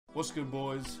What's good,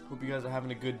 boys? Hope you guys are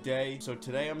having a good day. So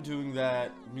today I'm doing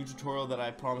that new tutorial that I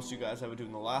promised you guys I would do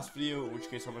in the last video, in which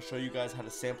case I'm going to show you guys how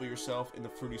to sample yourself in the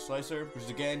Fruity Slicer, which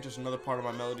is again just another part of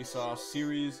my melody sauce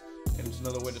series, and it's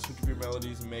another way to switch up your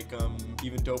melodies and make them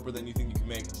even doper than you think you can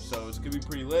make them. So it's going to be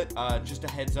pretty lit. Just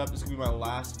a heads up, this is going to be my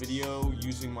last video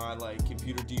using my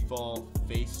computer default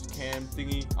face cam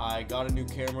thingy. I got a new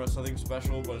camera, it's nothing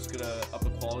special, but it's going to up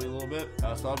the quality a little bit.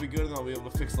 So that'll be good, and I'll be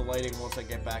able to fix the lighting once I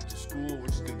get back to school,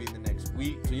 which is going to be in the next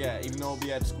week. So yeah, even though I'll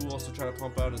be at school, I'll still try to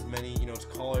pump out as many, it's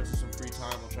college, so some free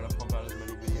time, I'll try to pump out as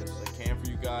many videos as I can for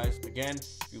you guys. Again,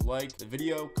 if you like the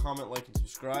video, comment, like, and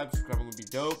subscribe. Subscribing would be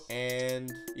dope.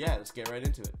 And yeah, let's get right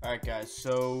into it. Alright guys,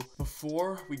 so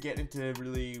before we get into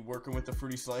really working with the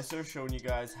Fruity Slicer, showing you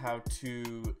guys how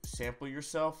to sample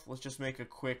yourself, let's just make a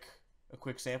quick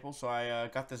sample. So I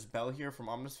got this bell here from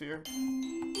Omnisphere.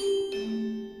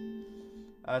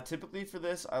 Typically for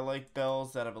this, I like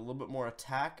bells that have a little bit more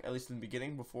attack, at least in the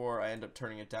beginning, before I end up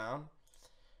turning it down.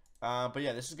 But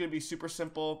yeah, this is going to be super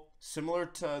simple, similar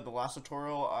to the last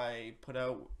tutorial I put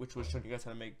out, which was showing you guys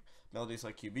how to make melodies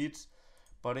like Cubeatz.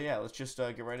 But yeah, let's just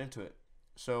get right into it.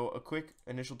 So a quick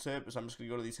initial tip is I'm just going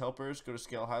to go to these helpers, go to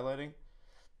scale highlighting.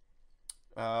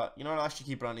 You know what, I'll actually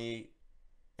keep it on E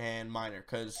and minor,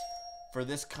 because for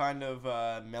this kind of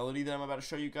melody that I'm about to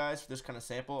show you guys, for this kind of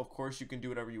sample, of course you can do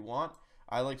whatever you want.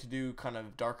 I like to do kind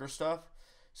of darker stuff,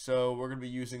 so we're going to be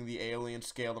using the Aeolian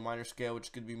scale, the minor scale, which is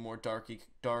going to be more dark,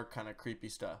 kind of creepy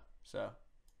stuff. So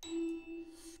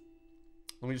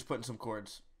let me just put in some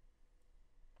chords.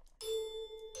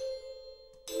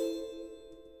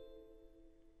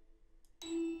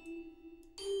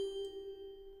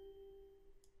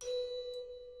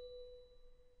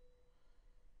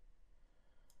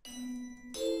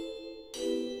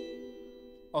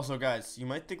 Also, guys, you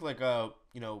might think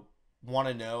want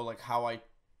to know how I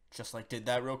just did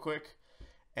that real quick,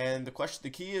 and the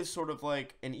key is sort of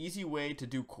an easy way to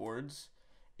do chords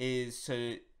is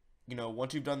to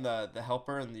once you've done the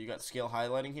helper and you got scale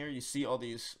highlighting here, you see all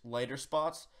these lighter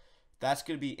spots, that's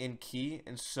going to be in key.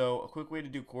 And so a quick way to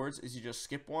do chords is you just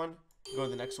skip one, go to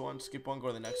the next one, skip one, go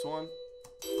to the next one.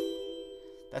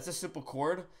 That's a simple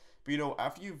chord, but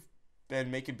after you've been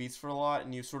making beats for a lot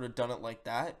and you've sort of done it like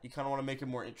that, you kind of want to make it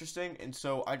more interesting. And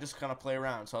so I just kind of play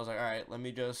around. So I was like, all right, let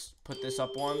me just put this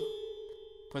up one,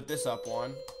 put this up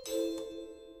one.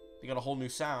 You got a whole new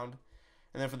sound.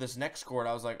 And then for this next chord,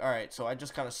 I was like, all right, so I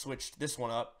just kind of switched this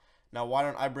one up. Now why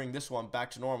don't I bring this one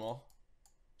back to normal?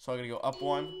 So I'm gonna go up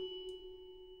one,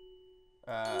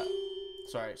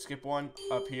 skip one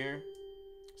up here,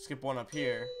 skip one up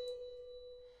here,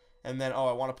 and then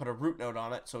I want to put a root note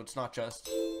on it, so it's not just,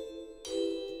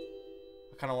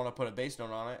 I kind of want to put a bass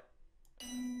note on it.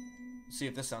 See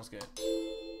if this sounds good.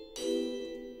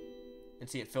 And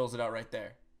see, it fills it out right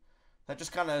there. That's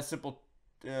just kind of a simple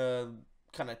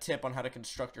kind of tip on how to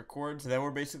construct your chords. And then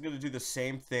we're basically going to do the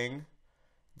same thing,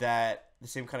 the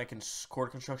same kind of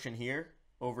chord construction here,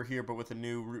 over here, but with a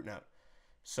new root note.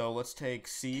 So let's take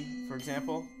C, for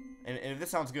example. And if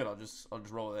this sounds good, I'll just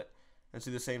roll with it. Let's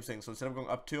do the same thing. So instead of going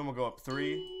up 2, I'm going to go up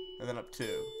 3, and then up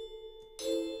 2.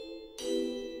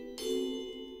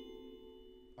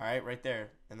 Alright, right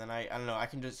there. And then I don't know,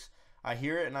 I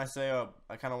hear it and I say, oh,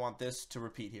 I kind of want this to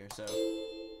repeat here, so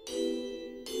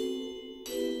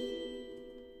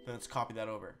then let's copy that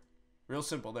over. Real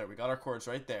simple. There, we got our chords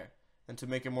right there. And to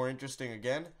make it more interesting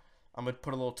again, I'm going to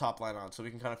put a little top line on so we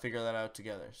can kind of figure that out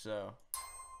together. So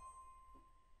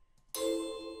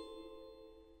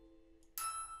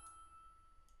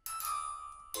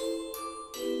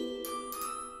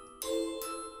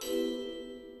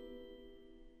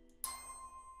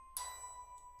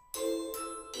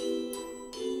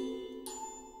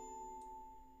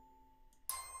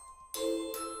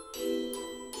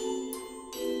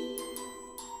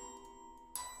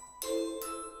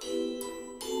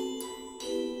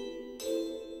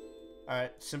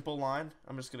alright, simple line.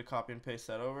 I'm just going to copy and paste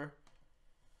that over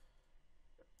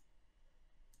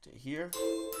to here.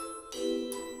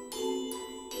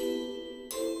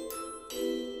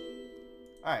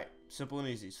 Alright, simple and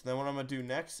easy. So then what I'm going to do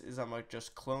next is I'm going to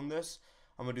just clone this.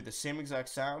 I'm going to do the same exact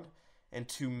sound, and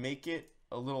to make it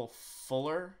a little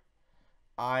fuller,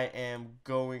 I am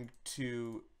going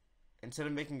to, instead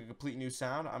of making a complete new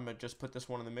sound, I'm going to just put this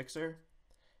one in the mixer.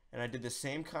 And I did the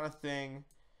same kind of thing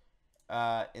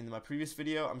in my previous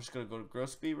video. I'm just going to go to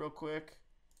gross speed real quick.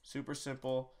 Super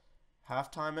simple.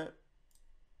 Half time it.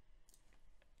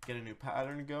 Get a new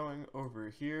pattern going over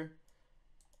here.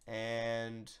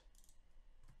 And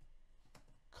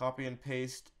copy and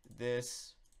paste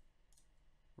this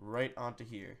right onto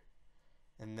here.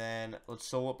 And then let's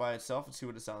solo it by itself and see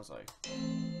what it sounds like.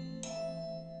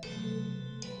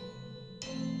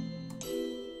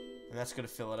 that's going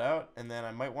to fill it out. And then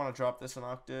I might want to drop this an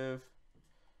octave,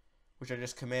 which I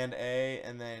just Command A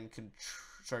and then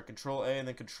Control A and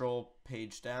then Control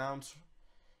page down,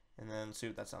 and then see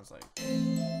what that sounds like.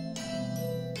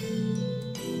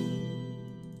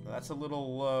 That's a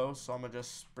little low, so I'm gonna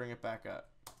just bring it back up.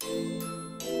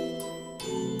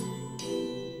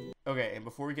 Okay, and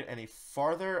before we get any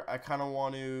farther, I kind of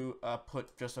want to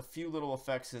put just a few little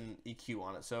effects and EQ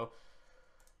on it. So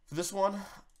for this one,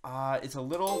 it's a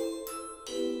little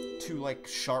too like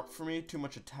sharp for me, too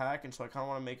much attack, and so I kind of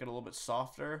want to make it a little bit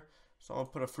softer. So I'm gonna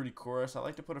put a fruity chorus. I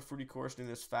like to put a fruity chorus in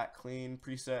this fat clean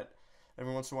preset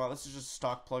every once in a while. This is just a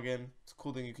stock plugin. It's a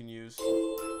cool thing you can use.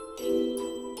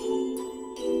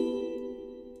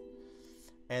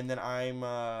 And then I'm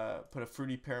put a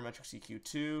fruity parametric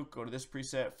EQ2. Go to this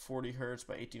preset, 40 hertz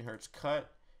by 18 hertz cut,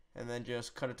 and then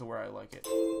just cut it to where I like it.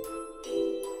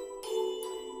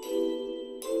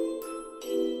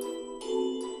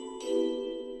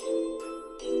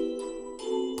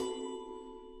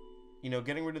 You know,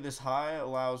 getting rid of this high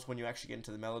allows when you actually get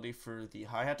into the melody for the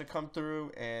hi-hat to come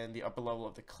through and the upper level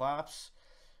of the claps.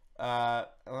 I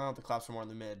don't know if the claps are more in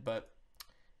the mid, but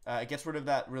it gets rid of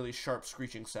that really sharp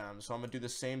screeching sound. So I'm gonna do the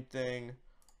same thing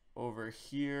over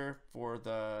here for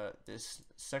this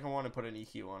second one and put an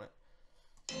EQ on it.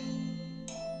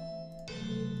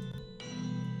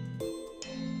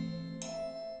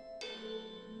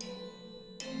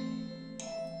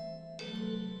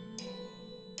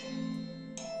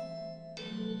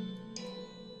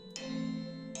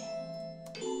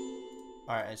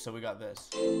 Alright, and so we got this.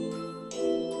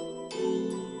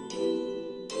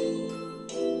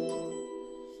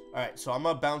 Alright, so I'm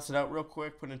gonna bounce it out real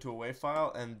quick, put it into a WAV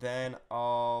file, and then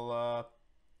I'll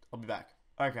be back.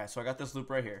 Okay, so I got this loop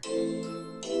right here.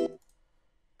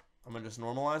 I'm gonna just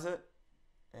normalize it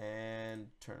and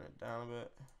turn it down a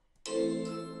bit.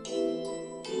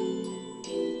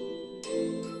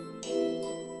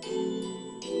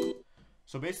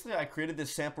 So basically I created this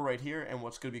sample right here, and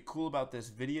what's going to be cool about this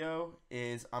video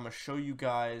is I'm going to show you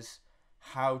guys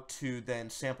how to then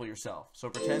sample yourself. So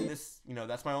pretend this, you know,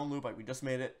 that's my own loop, like we just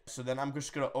made it. So then I'm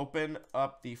just going to open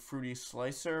up the Fruity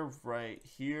Slicer right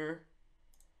here.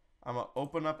 I'm going to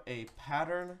open up a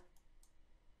pattern,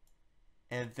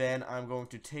 and then I'm going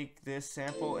to take this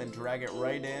sample and drag it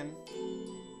right in.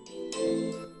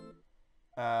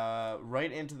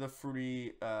 Right into the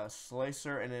Fruity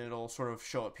Slicer, and then it'll sort of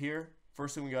show up here.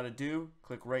 First thing we got to do,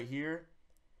 click right here,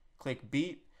 click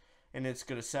beat, and it's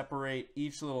going to separate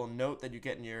each little note that you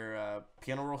get in your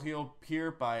piano roll here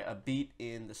by a beat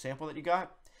in the sample that you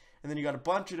got. And then you got a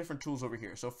bunch of different tools over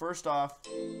here. So first off,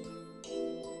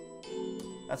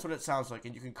 that's what it sounds like,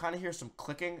 and you can kind of hear some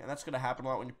clicking, and that's going to happen a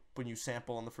lot when you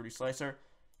sample on the Fruity Slicer.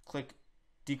 Click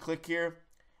declick here,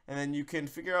 and then you can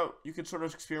figure out, you can sort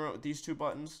of experiment with these two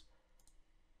buttons.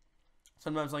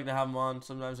 Sometimes I like to have them on,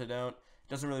 sometimes I don't.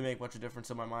 Doesn't really make much of a difference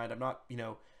in my mind. I'm not, you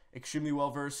know, extremely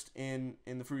well versed in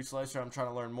the Fruity Slicer. I'm trying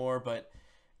to learn more, but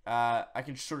I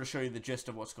can sort of show you the gist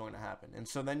of what's going to happen. And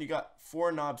so then you got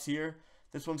 4 knobs here.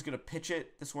 This one's going to pitch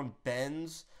it. This one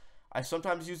bends. I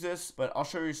sometimes use this, but I'll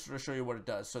show you what it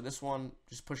does. So this one,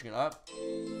 just pushing it up,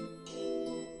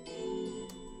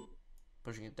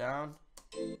 pushing it down,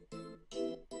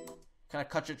 kind of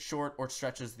cuts it short or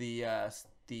stretches the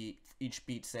each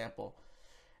beat sample,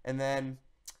 and then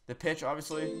the pitch,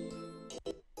 obviously,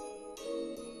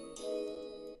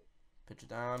 pitch it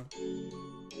down.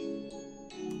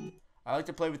 I like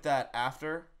to play with that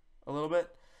after a little bit,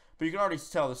 but you can already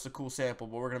tell this is a cool sample,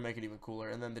 but we're going to make it even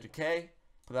cooler. And then the decay,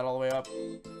 put that all the way up.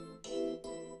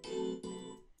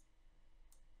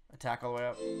 Attack all the way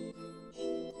up.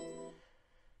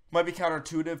 Might be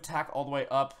counterintuitive. Attack all the way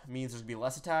up means there's going to be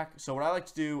less attack. So what I like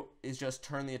to do is just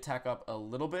turn the attack up a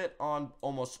little bit on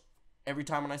almost every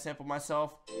time when I sample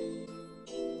myself,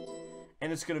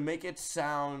 and it's gonna make it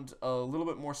sound a little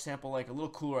bit more sample-like, a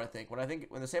little cooler. I think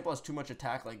when the sample has too much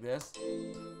attack like this,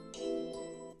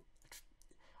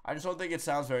 I just don't think it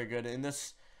sounds very good. And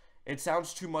this, it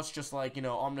sounds too much just like, you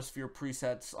know, Omnisphere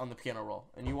presets on the piano roll,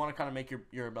 and you want to kind of make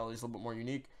your melodies a little bit more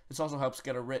unique. This also helps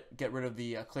get rid of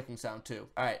the clicking sound too.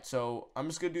 All right, so I'm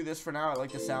just gonna do this for now. I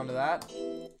like the sound of that,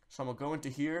 so I'm gonna go into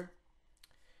here.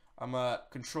 I'm going to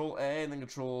Control A and then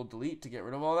Control Delete to get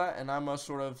rid of all that, and I'm going to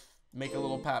sort of make a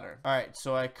little pattern. Alright,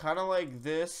 so I kind of like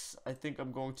this. I think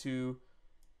I'm going to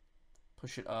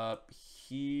push it up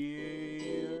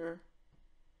here.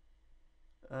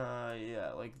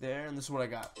 Yeah, like there, and this is what I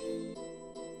got. And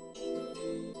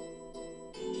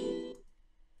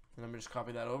I'm going to just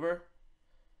copy that over.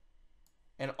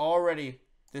 And already,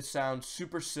 this sounds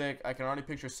super sick. I can already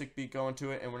picture a sick beat going to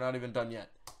it, and we're not even done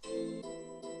yet.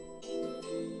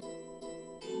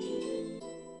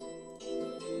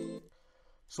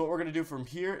 So what we're going to do from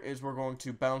here is we're going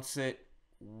to bounce it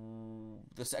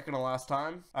the second to last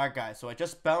time. Alright guys, so I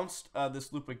just bounced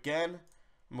this loop again.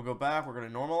 I'm going to go back, we're going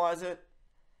to normalize it.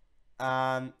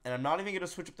 And I'm not even going to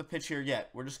switch up the pitch here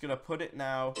yet. We're just going to put it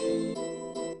now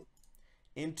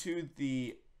into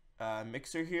the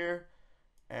mixer here.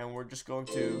 And we're just going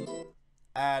to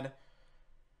add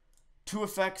two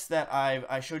effects that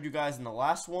I showed you guys in the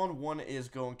last one. One is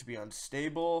going to be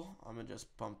unstable. I'm going to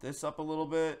just bump this up a little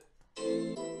bit.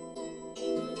 It's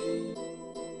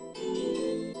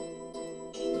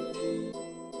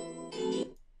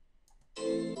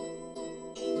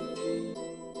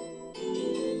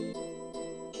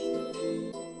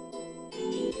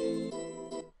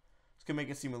going to make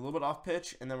it seem a little bit off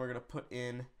pitch. And then we're going to put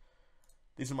in,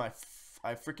 these are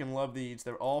I freaking love these.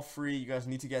 They're all free. You guys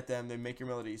need to get them. They make your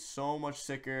melodies so much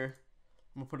sicker.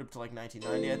 I'm going to put it up to like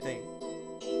 1990, I think.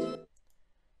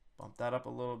 Bump that up a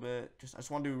little bit. I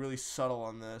just want to do really subtle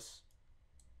on this.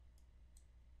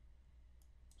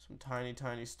 Some tiny,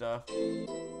 tiny stuff.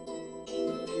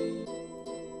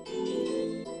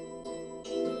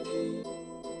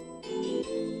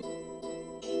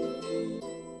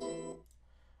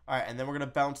 Alright, and then we're going to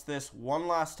bounce this one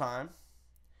last time.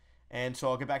 And so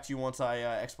I'll get back to you once I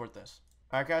export this.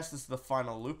 Alright guys, this is the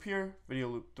final loop here. Video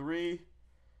loop 3.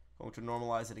 Going to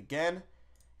normalize it again.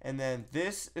 And then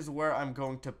this is where I'm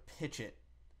going to pitch it.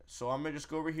 So I'm going to just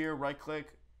go over here, right click,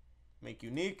 make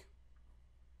unique.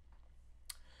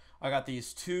 I got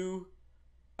these two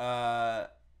samples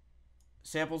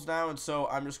now. And so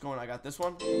I'm just going, I got this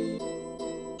one.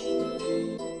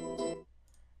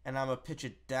 And I'm going to pitch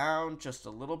it down just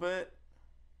a little bit.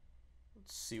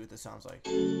 Let's see what this sounds like.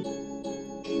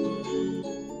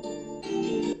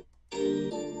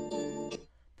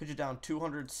 Pitch it down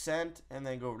 200 cent and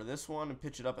then go over to this one and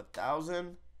pitch it up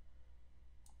 1,000.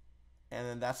 And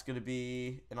then that's going to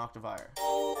be an octave higher.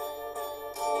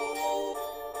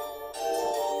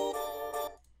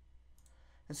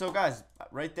 And so guys,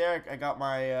 right there I got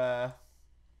my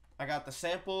I got the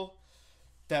sample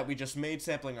that we just made,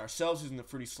 sampling ourselves using the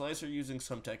Fruity Slicer, using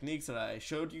some techniques that I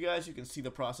showed you guys. You can see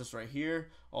the process right here,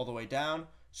 all the way down.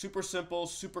 Super simple,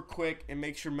 super quick, and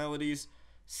makes your melodies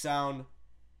sound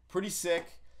pretty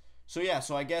sick. So yeah,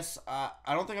 so I guess, I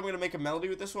don't think I'm going to make a melody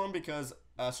with this one because,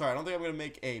 I don't think I'm going to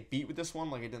make a beat with this one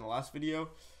like I did in the last video.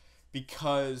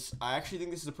 Because I actually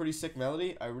think this is a pretty sick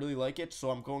melody. I really like it,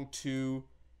 so I'm going to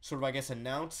sort of, I guess,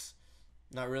 announce.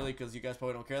 Not really, because you guys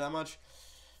probably don't care that much.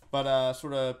 But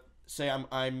sort of say I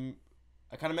kind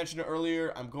of mentioned it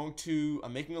earlier, I'm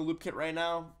making a loop kit right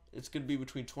now. It's going to be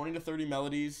between 20 to 30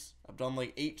 melodies. I've done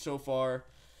like 8 so far.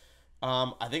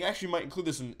 I think I actually might include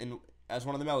this in as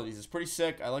one of the melodies. It's pretty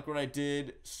sick. I like what I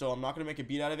did, so I'm not going to make a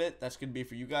beat out of it. That's going to be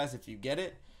for you guys if you get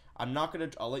it. I'll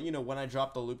let you know when I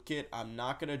drop the loop kit. I'm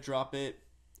not going to drop it.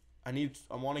 I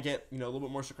want to get, a little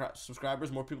bit more subscribers,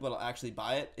 more people that'll actually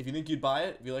buy it. If you think you'd buy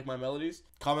it, if you like my melodies,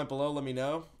 comment below, let me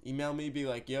know. Email me, be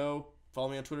like, yo, follow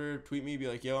me on Twitter, tweet me, be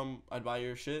like, yo, I'd buy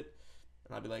your shit.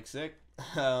 And I'd be like, sick.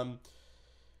 I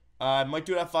might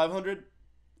do it at 500.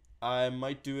 I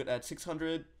might do it at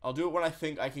 600. I'll do it when I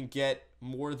think I can get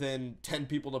more than 10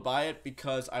 people to buy it,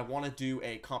 because I want to do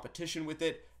a competition with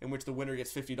it in which the winner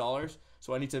gets $50.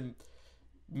 So I need to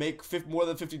make more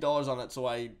than $50 on it so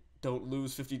I don't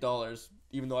lose $50,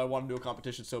 even though I want to do a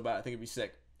competition so bad. I think it'd be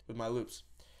sick with my loops.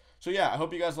 So yeah, I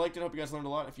hope you guys liked it. I hope you guys learned a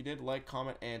lot. If you did, like,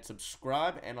 comment, and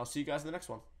subscribe. And I'll see you guys in the next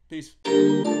one. Peace.